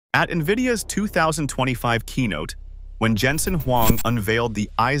At NVIDIA's 2025 keynote, when Jensen Huang unveiled the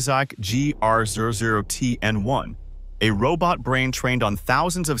Isaac GR00TN1, a robot brain trained on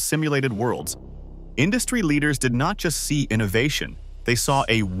thousands of simulated worlds, industry leaders did not just see innovation, they saw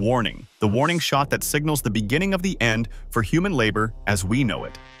a warning, the warning shot that signals the beginning of the end for human labor as we know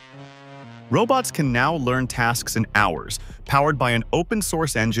it. Robots can now learn tasks in hours, powered by an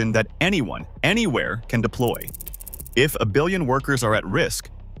open-source engine that anyone, anywhere can deploy. If a billion workers are at risk,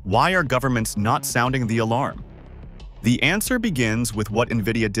 why are governments not sounding the alarm? The answer begins with what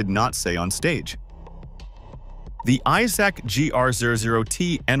NVIDIA did not say on stage. The Isaac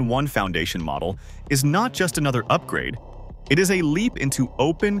GR00TN1 foundation model is not just another upgrade, it is a leap into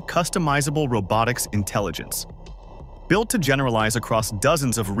open, customizable robotics intelligence. Built to generalize across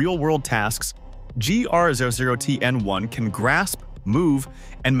dozens of real-world tasks, GR00TN1 can grasp, move,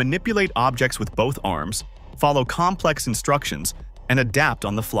 and manipulate objects with both arms, follow complex instructions, and adapt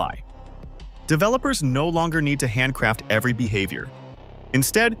on the fly. Developers no longer need to handcraft every behavior.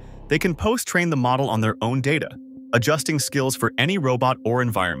 Instead, they can post-train the model on their own data, adjusting skills for any robot or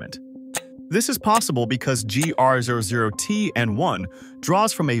environment. This is possible because GR00TN1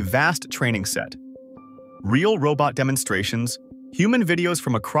 draws from a vast training set. Real robot demonstrations, human videos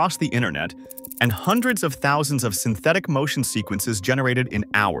from across the internet, and hundreds of thousands of synthetic motion sequences generated in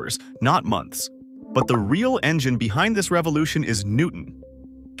hours, not months. But the real engine behind this revolution is Newton.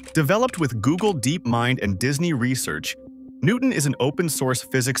 Developed with Google DeepMind and Disney Research, Newton is an open-source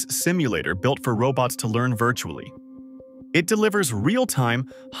physics simulator built for robots to learn virtually. It delivers real-time,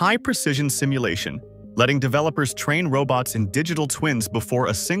 high-precision simulation, letting developers train robots in digital twins before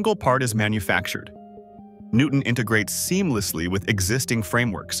a single part is manufactured. Newton integrates seamlessly with existing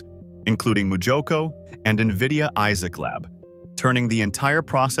frameworks, including MuJoCo and NVIDIA Isaac Lab, turning the entire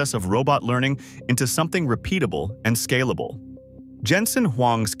process of robot learning into something repeatable and scalable. Jensen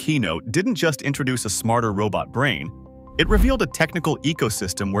Huang's keynote didn't just introduce a smarter robot brain, it revealed a technical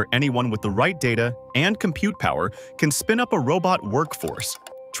ecosystem where anyone with the right data and compute power can spin up a robot workforce,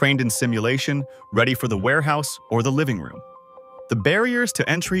 trained in simulation, ready for the warehouse or the living room. The barriers to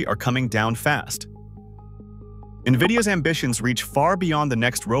entry are coming down fast. NVIDIA's ambitions reach far beyond the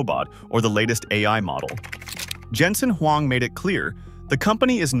next robot or the latest AI model. Jensen Huang made it clear the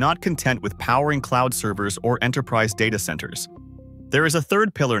company is not content with powering cloud servers or enterprise data centers. There is a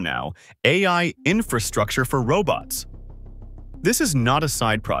third pillar now, AI infrastructure for robots. This is not a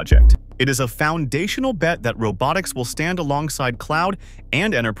side project. It is a foundational bet that robotics will stand alongside cloud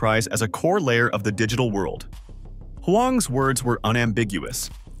and enterprise as a core layer of the digital world. Huang's words were unambiguous.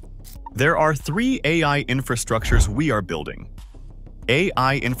 There are three AI infrastructures we are building: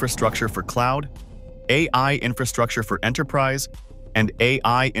 AI infrastructure for cloud, AI infrastructure for enterprise, and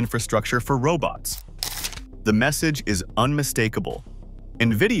AI infrastructure for robots. The message is unmistakable.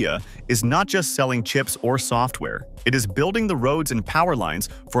 NVIDIA is not just selling chips or software, it is building the roads and power lines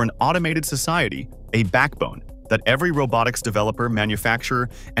for an automated society, a backbone that every robotics developer, manufacturer,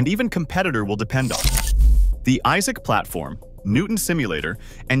 and even competitor will depend on. The Isaac platform, Newton simulator,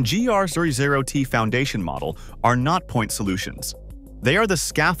 and GR00T foundation model are not point solutions. They are the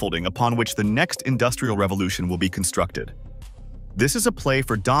scaffolding upon which the next industrial revolution will be constructed. This is a play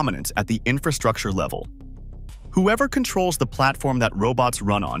for dominance at the infrastructure level. Whoever controls the platform that robots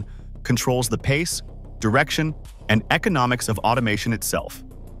run on controls the pace, direction, and economics of automation itself.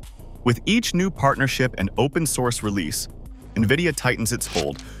 With each new partnership and open-source release, NVIDIA tightens its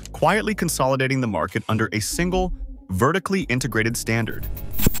hold, quietly consolidating the market under a single, vertically integrated standard.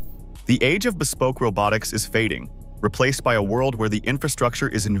 The age of bespoke robotics is fading, replaced by a world where the infrastructure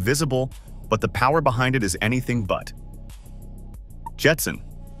is invisible, but the power behind it is anything but. Jetson.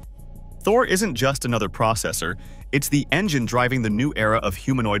 Thor isn't just another processor, it's the engine driving the new era of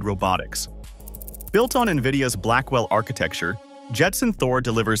humanoid robotics. Built on NVIDIA's Blackwell architecture, Jetson Thor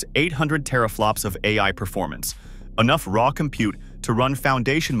delivers 800 teraflops of AI performance, enough raw compute to run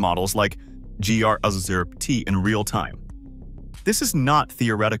foundation models like GR00T in real time. This is not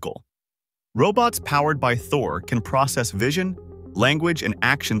theoretical. Robots powered by Thor can process vision, language, and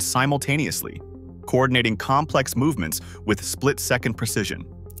action simultaneously, coordinating complex movements with split-second precision.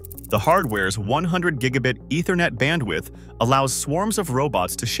 The hardware's 100 gigabit Ethernet bandwidth allows swarms of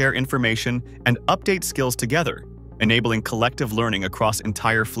robots to share information and update skills together, enabling collective learning across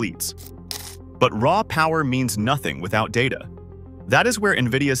entire fleets. But raw power means nothing without data. That is where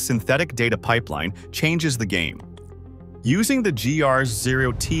NVIDIA's synthetic data pipeline changes the game. Using the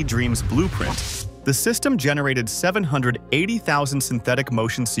GR00T Dreams blueprint, the system generated 780,000 synthetic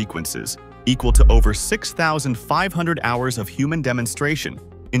motion sequences, equal to over 6,500 hours of human demonstration,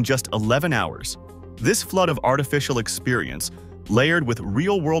 in just 11 hours. This flood of artificial experience layered with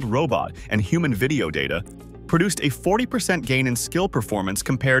real-world robot and human video data, produced a 40% gain in skill performance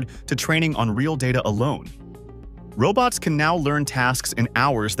compared to training on real data alone. Robots can now learn tasks in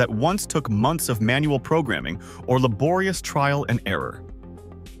hours that once took months of manual programming or laborious trial and error.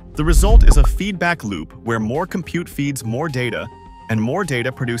 The result is a feedback loop where more compute feeds more data, and more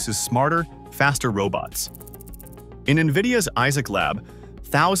data produces smarter, faster robots. In NVIDIA's Isaac Lab,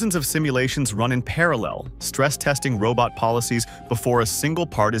 thousands of simulations run in parallel, stress-testing robot policies before a single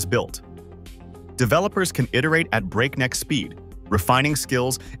part is built. Developers can iterate at breakneck speed, refining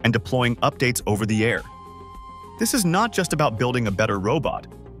skills and deploying updates over the air. This is not just about building a better robot.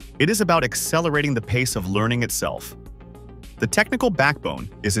 It is about accelerating the pace of learning itself. The technical backbone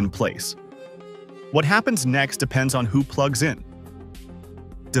is in place. What happens next depends on who plugs in.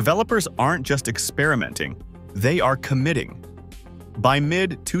 Developers aren't just experimenting, they are committing. By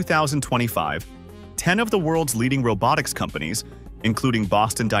mid-2025, 10 of the world's leading robotics companies, including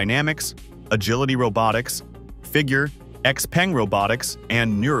Boston Dynamics, Agility Robotics, Figure, Xpeng Robotics,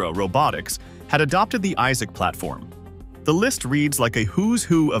 and Neuro Robotics, had adopted the Isaac platform. The list reads like a who's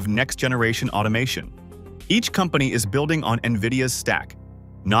who of next-generation automation. Each company is building on NVIDIA's stack,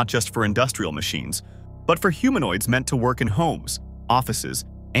 not just for industrial machines, but for humanoids meant to work in homes, offices,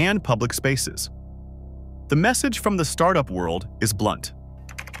 and public spaces. The message from the startup world is blunt.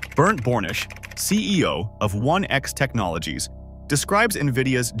 Bernd Bornisch, CEO of 1X Technologies, describes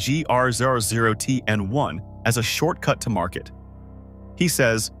NVIDIA's GR00T-N1 as a shortcut to market. He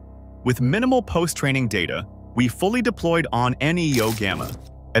says, "With minimal post-training data, we fully deployed on NEO Gamma,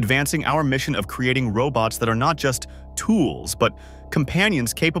 advancing our mission of creating robots that are not just tools, but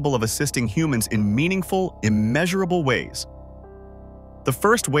companions capable of assisting humans in meaningful, immeasurable ways." The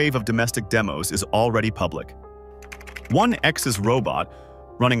first wave of domestic demos is already public. 1X's robot,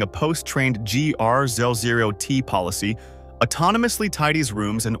 running a post-trained GR00T policy, autonomously tidies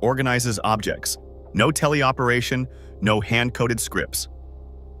rooms and organizes objects. No teleoperation, no hand-coded scripts.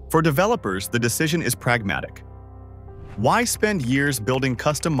 For developers, the decision is pragmatic. Why spend years building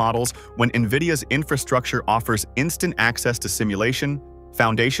custom models when NVIDIA's infrastructure offers instant access to simulation,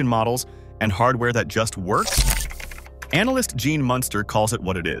 foundation models, and hardware that just works? Analyst Gene Munster calls it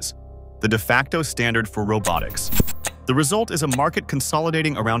what it is: the de facto standard for robotics. The result is a market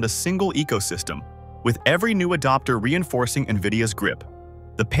consolidating around a single ecosystem, with every new adopter reinforcing NVIDIA's grip.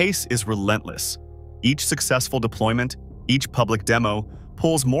 The pace is relentless. Each successful deployment, each public demo,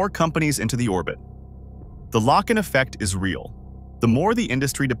 pulls more companies into the orbit. The lock-in effect is real. The more the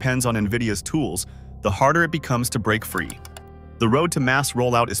industry depends on NVIDIA's tools, the harder it becomes to break free. The road to mass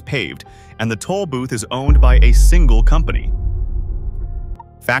rollout is paved, and the toll booth is owned by a single company.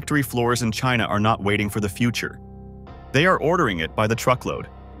 Factory floors in China are not waiting for the future. They are ordering it by the truckload.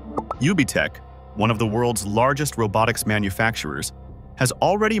 Ubitech, one of the world's largest robotics manufacturers, has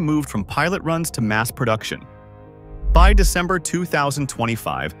already moved from pilot runs to mass production. By December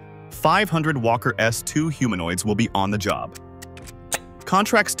 2025, 500 Walker S2 humanoids will be on the job.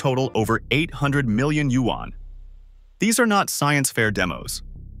 Contracts total over 800 million yuan. These are not science fair demos.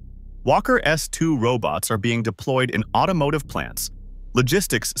 Walker S2 robots are being deployed in automotive plants,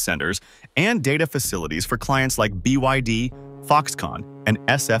 logistics centers, and data facilities for clients like BYD, Foxconn, and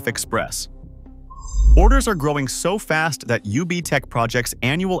SF Express. Orders are growing so fast that Ubitech projects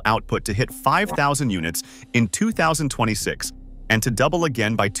annual output to hit 5,000 units in 2026 and to double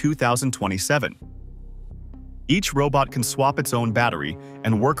again by 2027. Each robot can swap its own battery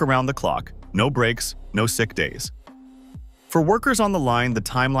and work around the clock, no breaks, no sick days. For workers on the line, the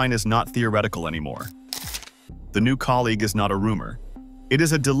timeline is not theoretical anymore. The new colleague is not a rumor. It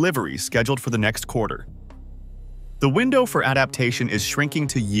is a delivery scheduled for the next quarter. The window for adaptation is shrinking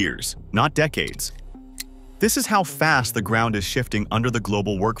to years, not decades. This is how fast the ground is shifting under the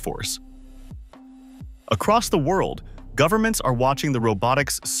global workforce. Across the world, governments are watching the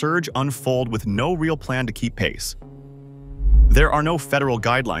robotics surge unfold with no real plan to keep pace. There are no federal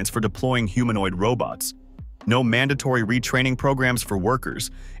guidelines for deploying humanoid robots, no mandatory retraining programs for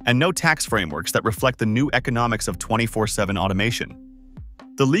workers, and no tax frameworks that reflect the new economics of 24/7 automation.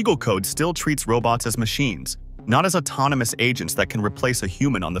 The legal code still treats robots as machines, not as autonomous agents that can replace a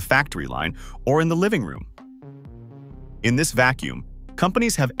human on the factory line or in the living room. In this vacuum,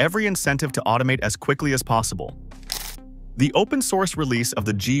 companies have every incentive to automate as quickly as possible. The open-source release of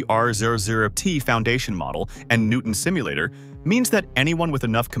the GR00T foundation model and Newton simulator means that anyone with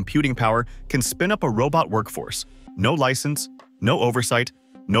enough computing power can spin up a robot workforce. No license, no oversight,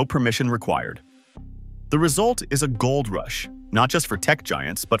 no permission required. The result is a gold rush, not just for tech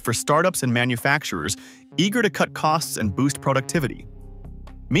giants, but for startups and manufacturers eager to cut costs and boost productivity.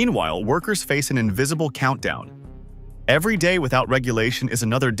 Meanwhile, workers face an invisible countdown. Every day without regulation is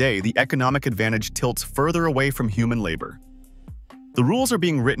another day the economic advantage tilts further away from human labor. The rules are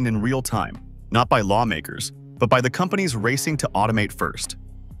being written in real time, not by lawmakers, but by the companies racing to automate first.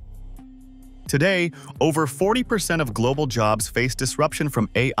 Today, over 40% of global jobs face disruption from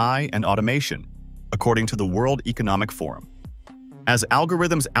AI and automation, according to the World Economic Forum. As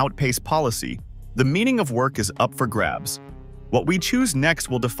algorithms outpace policy, the meaning of work is up for grabs. What we choose next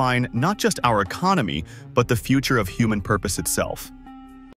will define not just our economy, but the future of human purpose itself.